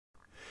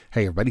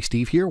Hey everybody,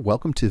 Steve here.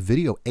 Welcome to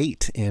video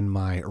 8 in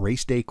my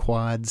Race Day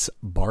Quads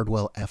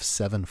Bardwell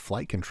F7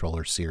 flight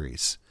controller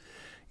series.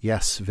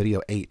 Yes,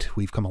 video 8.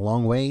 We've come a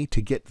long way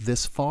to get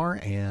this far,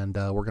 and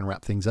we're going to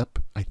wrap things up,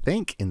 I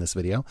think, in this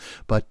video.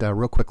 But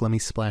real quick, let me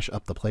splash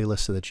up the playlist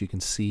so that you can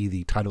see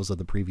the titles of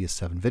the previous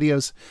 7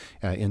 videos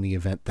in the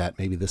event that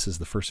maybe this is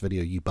the first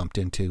video you bumped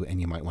into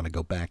and you might want to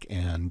go back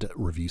and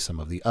review some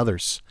of the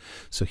others.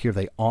 So here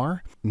they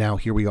are. Now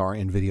here we are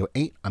in video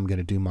 8. I'm going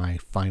to do my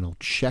final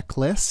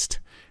checklist.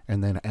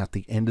 And then at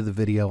the end of the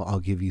video, I'll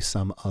give you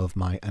some of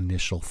my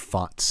initial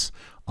thoughts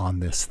on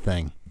this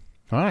thing.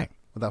 All right,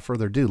 without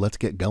further ado, let's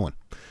get going.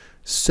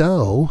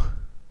 So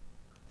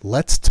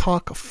let's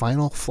talk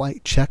final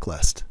flight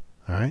checklist.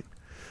 All right,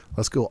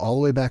 let's go all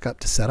the way back up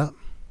to setup.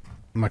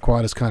 My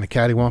quad is kind of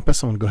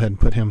cattywampus. I'm going to go ahead and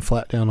put him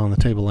flat down on the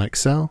table like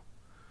so.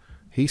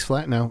 He's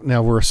flat now.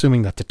 Now we're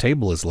assuming that the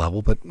table is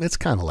level, but it's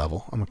kind of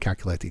level. I'm going to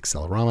calculate the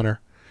accelerometer,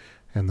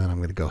 and then I'm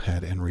going to go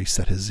ahead and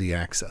reset his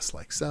z-axis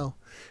like so.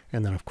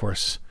 And then, of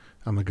course,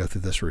 I'm going to go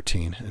through this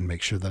routine and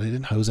make sure that I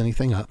didn't hose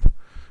anything up.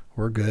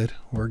 We're good.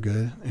 We're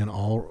good in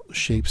all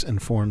shapes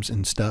and forms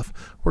and stuff.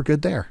 We're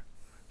good there.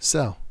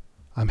 So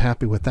I'm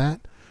happy with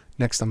that.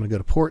 Next, I'm going to go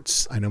to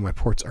ports. I know my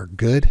ports are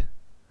good.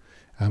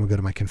 I'm going to go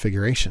to my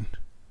configuration.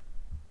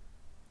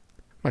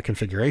 My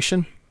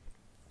configuration,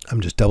 I'm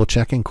just double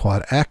checking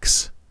quad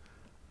X.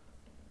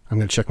 I'm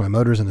going to check my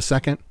motors in a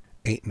second.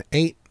 8 and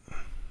 8,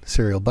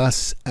 serial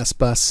bus, S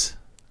bus.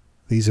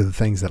 These are the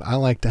things that I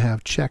like to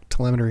have checked: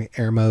 telemetry,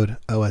 air mode,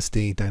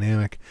 OSD,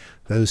 dynamic,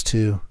 those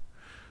two.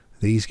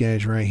 These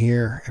guys right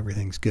here,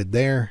 everything's good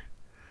there.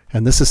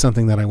 And this is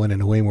something that I went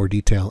into way more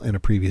detail in a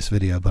previous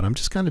video, but I'm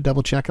just kind of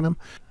double checking them.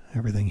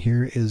 Everything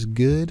here is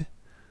good.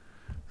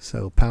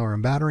 So power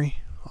and battery,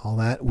 all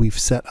that we've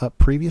set up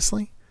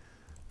previously.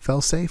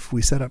 Failsafe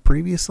we set up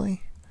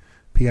previously.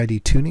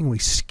 PID tuning we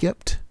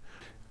skipped.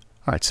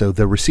 All right, so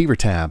the receiver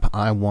tab,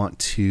 I want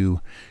to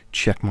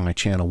check my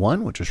channel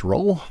 1, which is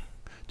roll.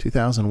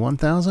 2000,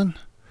 1000,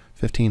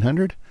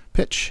 1500,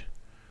 pitch,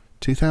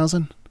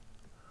 2000,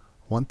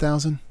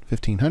 1000,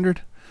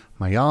 1500,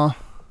 my yaw,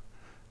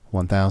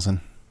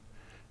 1000,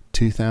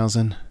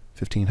 2000,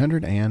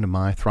 1500, and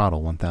my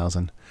throttle,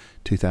 1000,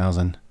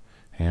 2000,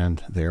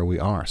 and there we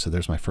are. So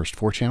there's my first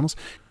 4 channels.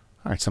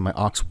 All right, so my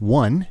aux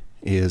 1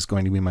 is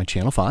going to be my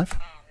channel 5,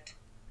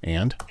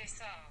 and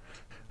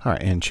all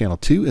right, and channel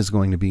 2 is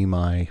going to be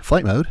my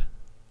flight mode.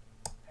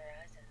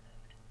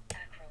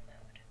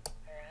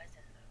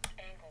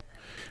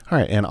 All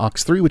right, and aux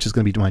 3, which is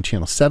going to be my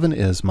channel 7,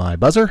 is my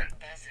buzzer.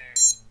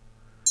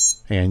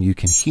 And you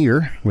can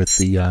hear with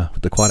the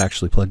quad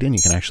actually plugged in,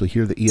 you can actually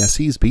hear the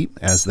ESCs beep,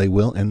 as they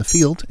will in the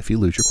field if you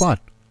lose your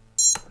quad.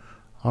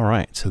 All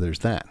right, so there's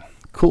that.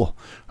 Cool.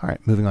 All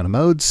right, moving on to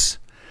modes.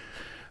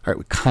 All right,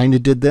 we kind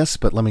of did this,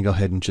 but let me go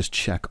ahead and just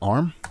check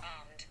arm.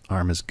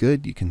 Arm is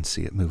good. You can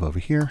see it move over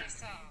here.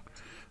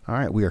 All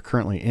right, we are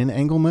currently in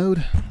angle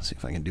mode. Let's see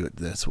if I can do it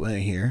this way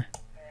here.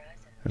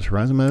 There's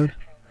horizon mode.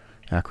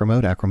 Acro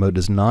mode. Acro mode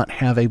does not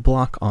have a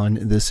block on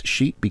this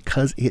sheet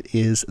because it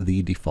is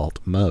the default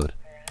mode.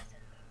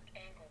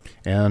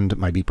 And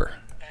my beeper.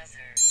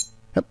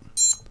 Yep.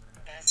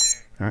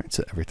 All right,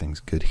 so everything's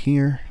good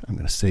here. I'm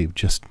going to save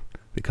just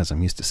because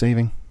I'm used to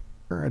saving.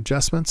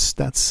 Adjustments,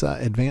 that's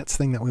advanced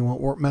thing that we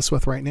won't mess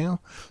with right now.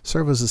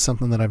 Servos is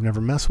something that I've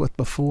never messed with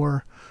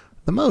before.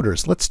 The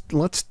motors,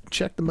 let's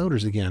check the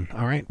motors again.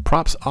 All right,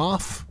 props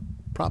off,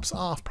 props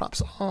off,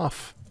 props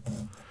off.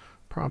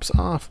 Props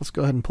off. Let's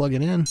go ahead and plug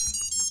it in.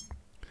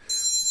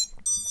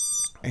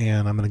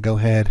 And I'm going to go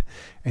ahead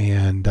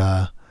and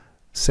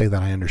say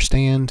that I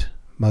understand.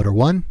 Motor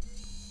 1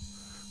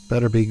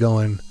 better be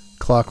going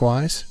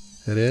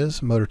clockwise. It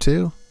is. Motor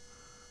 2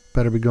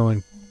 better be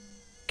going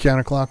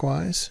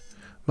counterclockwise.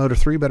 Motor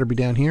 3 better be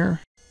down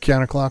here,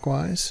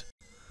 counterclockwise.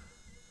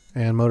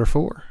 And motor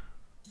 4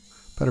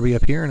 better be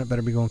up here, and it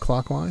better be going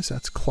clockwise.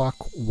 That's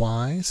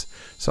clockwise.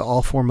 So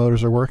all 4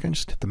 motors are working.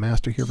 Just hit the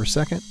master here for a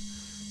second.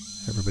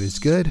 Everybody's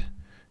good,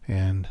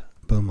 and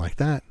boom, like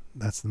that.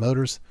 That's the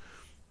motors.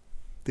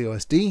 The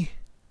OSD.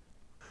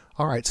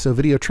 All right, so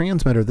video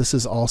transmitter, this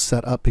is all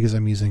set up because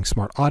I'm using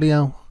smart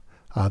audio.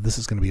 This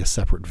is going to be a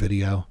separate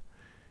video,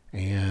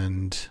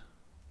 and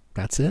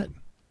that's it.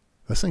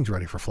 This thing's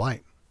ready for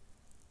flight.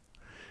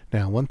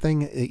 Now, one thing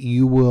that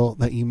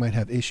you might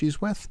have issues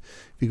with,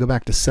 if you go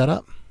back to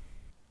setup.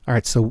 All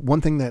right, so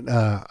one thing that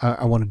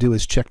I want to do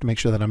is check to make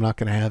sure that I'm not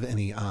going to have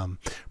any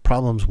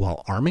problems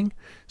while arming.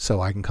 So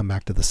I can come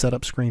back to the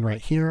setup screen right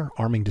here,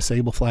 arming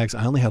disable flags.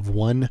 I only have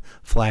one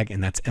flag,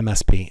 and that's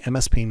MSP.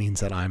 MSP means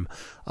that I'm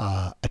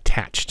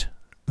attached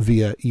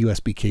via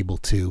USB cable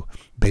to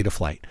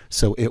Betaflight,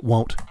 so it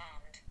won't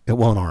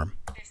arm.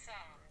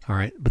 All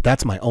right, but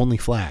that's my only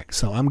flag,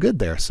 so I'm good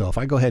there. So if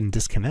I go ahead and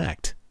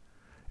disconnect,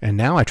 and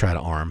now I try to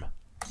arm,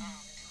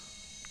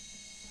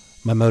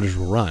 my motors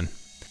will run.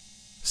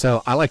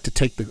 So I like to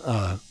take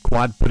the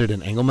quad, put it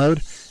in angle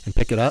mode, and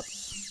pick it up,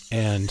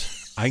 and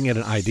I can get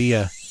an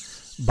idea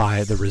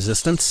by the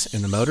resistance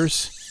in the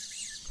motors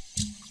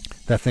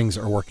that things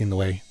are working the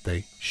way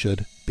they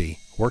should be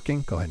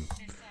working. Go ahead and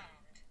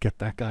get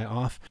that guy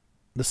off.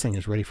 This thing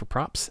is ready for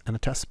props and a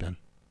test spin.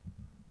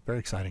 Very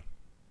exciting.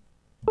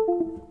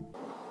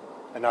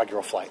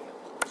 Inaugural flight.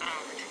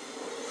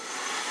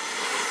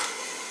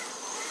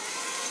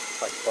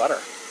 Like butter.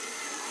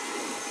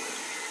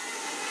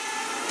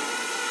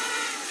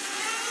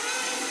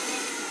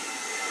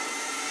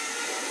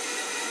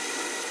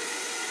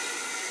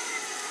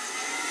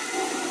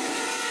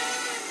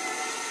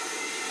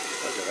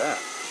 Look at that.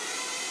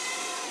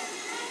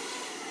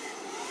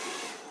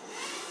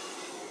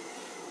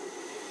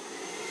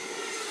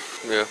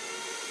 Yeah.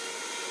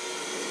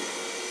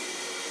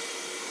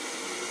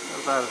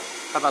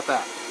 How about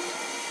that?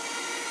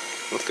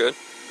 That's good.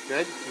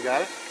 Good? You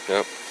got it?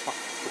 Yep.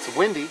 It's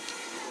windy.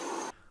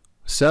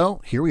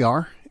 So here we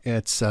are.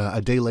 It's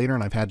a day later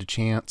and I've had the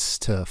chance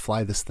to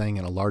fly this thing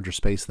in a larger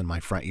space than my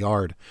front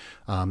yard.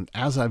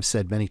 As I've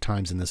said many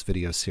times in this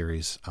video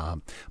series,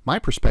 my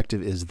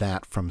perspective is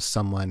that from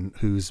someone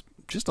who's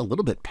just a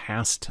little bit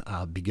past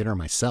beginner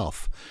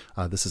myself.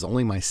 This is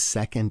only my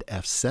second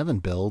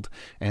F7 build,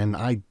 and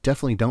I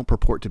definitely don't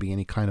purport to be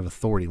any kind of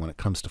authority when it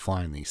comes to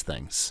flying these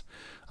things.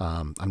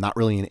 I'm not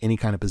really in any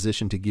kind of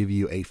position to give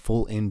you a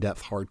full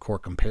in-depth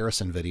hardcore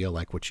comparison video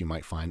like what you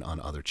might find on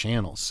other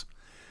channels.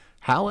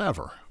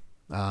 However,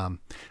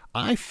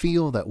 I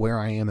feel that where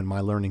I am in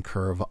my learning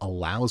curve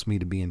allows me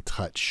to be in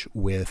touch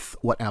with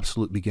what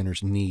absolute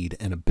beginners need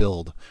in a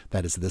build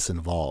that is this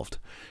involved.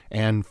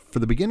 And for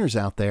the beginners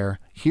out there,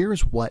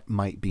 here's what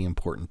might be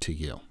important to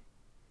you.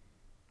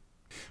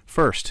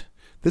 First,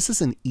 this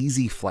is an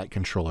easy flight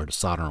controller to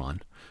solder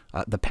on.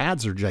 The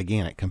pads are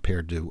gigantic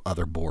compared to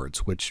other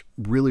boards, which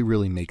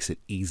really makes it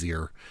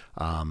easier.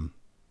 And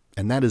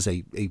that is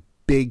a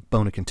big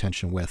bone of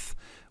contention with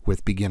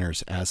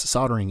beginners, as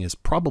soldering is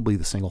probably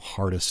the single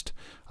hardest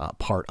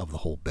part of the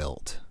whole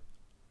build.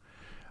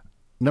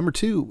 Number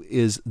two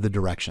is the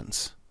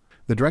directions.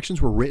 The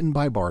directions were written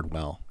by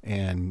Bardwell,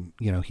 and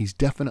he's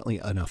definitely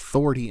an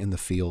authority in the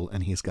field,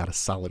 and he's got a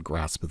solid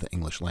grasp of the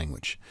English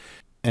language.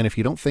 And if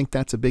you don't think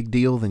that's a big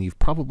deal, then you've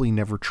probably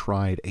never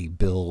tried a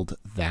build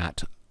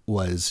that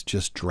was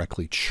just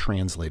directly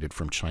translated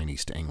from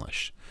Chinese to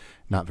English.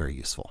 Not very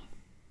useful.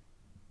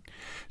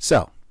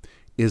 So,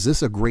 is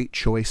this a great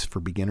choice for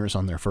beginners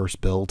on their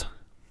first build?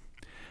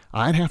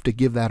 I'd have to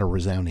give that a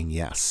resounding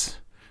yes.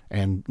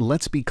 And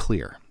let's be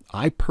clear,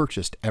 I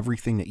purchased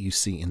everything that you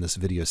see in this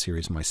video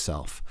series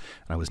myself,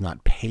 and I was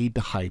not paid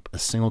to hype a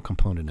single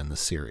component in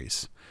this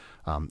series.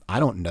 I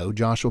don't know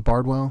Joshua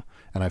Bardwell,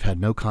 and I've had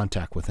no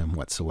contact with him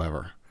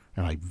whatsoever,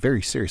 and I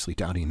very seriously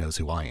doubt he knows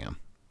who I am.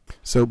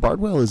 So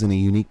Bardwell is in a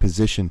unique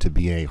position to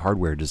be a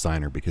hardware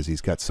designer because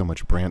he's got so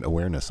much brand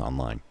awareness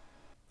online.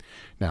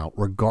 Now,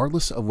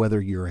 regardless of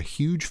whether you're a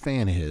huge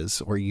fan of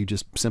his or you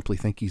just simply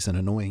think he's an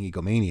annoying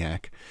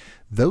egomaniac,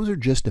 those are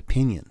just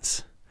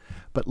opinions.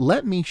 But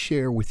let me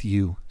share with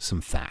you some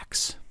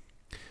facts.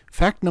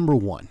 Fact number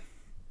one,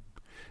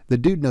 the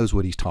dude knows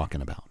what he's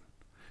talking about.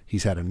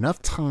 He's had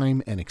enough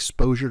time and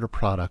exposure to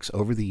products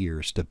over the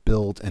years to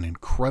build an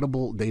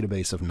incredible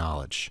database of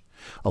knowledge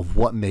of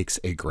what makes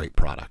a great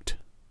product.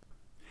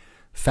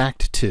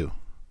 Fact two,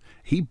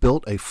 he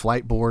built a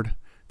flight board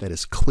that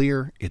is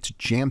clear, it's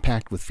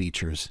jam-packed with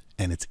features,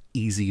 and it's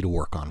easy to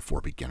work on for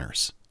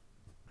beginners.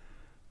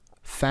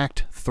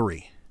 Fact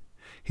 3.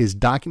 His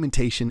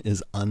documentation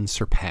is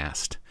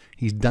unsurpassed.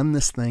 He's done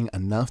this thing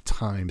enough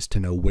times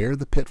to know where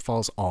the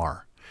pitfalls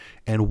are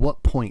and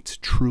what points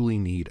truly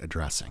need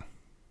addressing.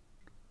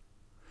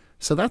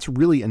 So that's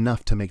really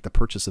enough to make the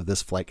purchase of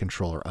this flight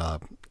controller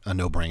a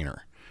no-brainer.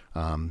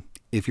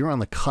 If you're on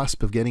the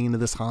cusp of getting into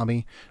this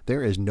hobby,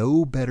 there is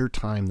no better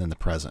time than the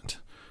present.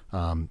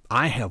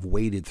 I have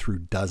waded through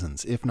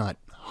dozens, if not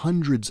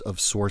hundreds of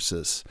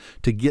sources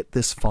to get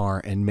this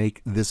far and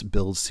make this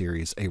build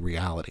series a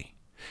reality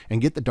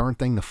and get the darn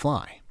thing to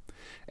fly.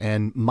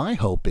 And my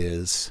hope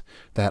is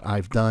that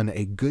I've done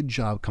a good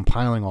job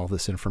compiling all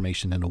this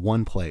information into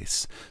one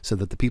place so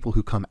that the people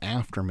who come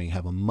after me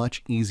have a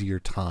much easier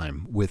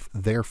time with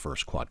their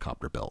first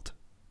quadcopter build.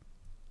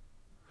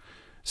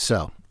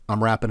 So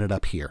I'm wrapping it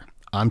up here.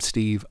 I'm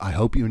Steve. I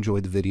hope you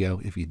enjoyed the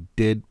video. If you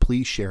did,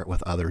 please share it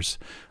with others.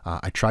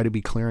 I try to be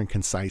clear and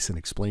concise and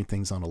explain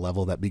things on a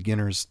level that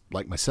beginners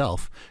like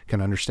myself can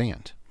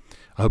understand.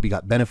 I hope you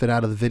got benefit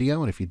out of the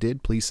video, and if you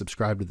did, please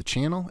subscribe to the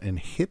channel and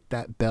hit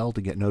that bell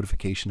to get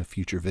notification of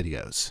future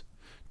videos.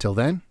 Till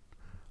then,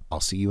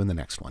 I'll see you in the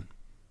next one.